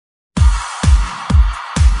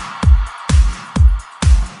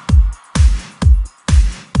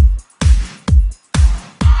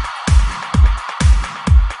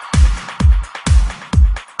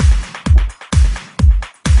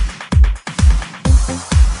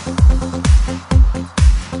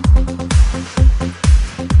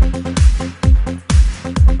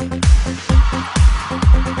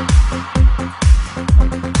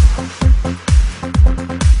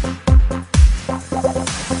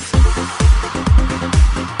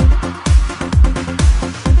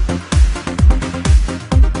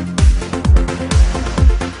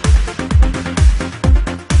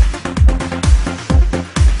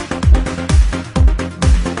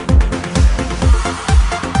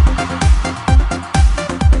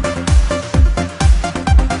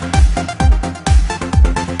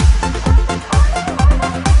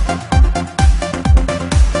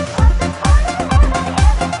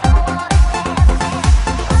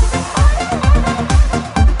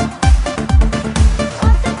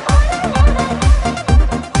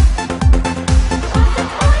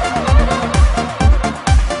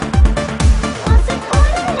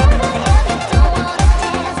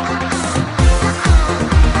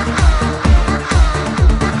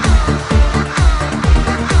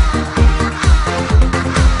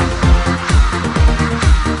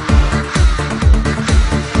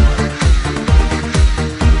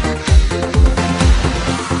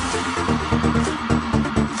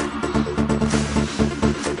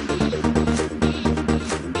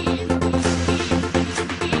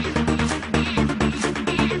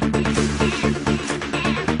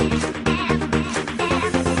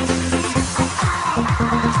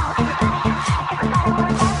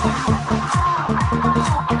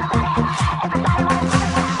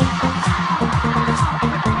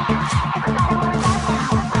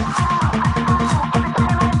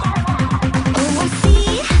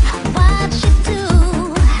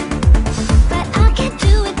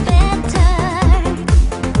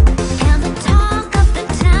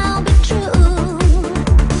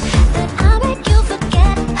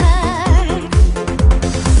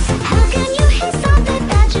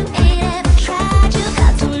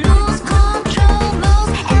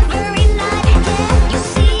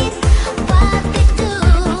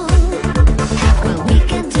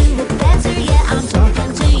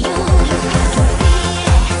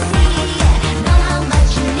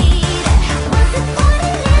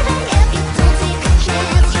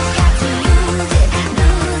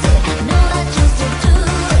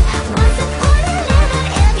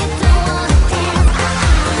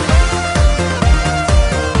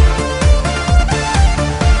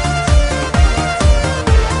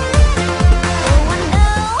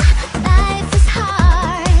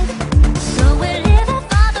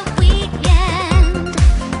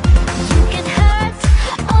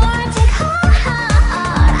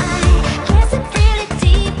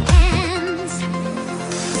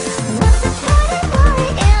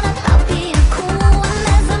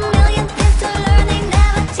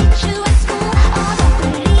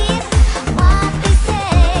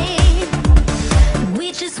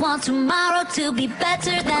want tomorrow to be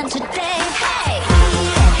better than today. Hey,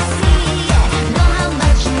 see it, know how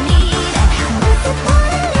much you need it. What's the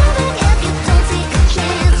point of living if you don't take a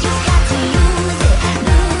chance? You got to use it,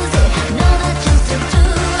 lose it, know that you still do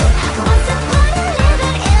it. What's the point of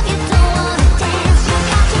living if you don't wanna dance? You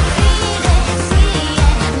got to feel it, see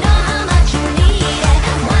it, know how much you need it.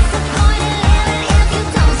 What's the point of living if you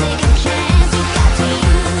don't take a chance? You got to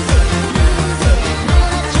use it, lose it, know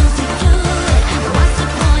that you still do it. What's the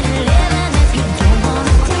point of living if you don't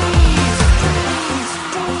wanna dance?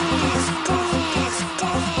 Dance, dance, dance,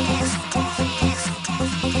 dance, dance,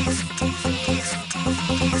 dance,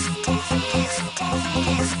 dance, dance,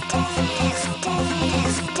 dance, dance.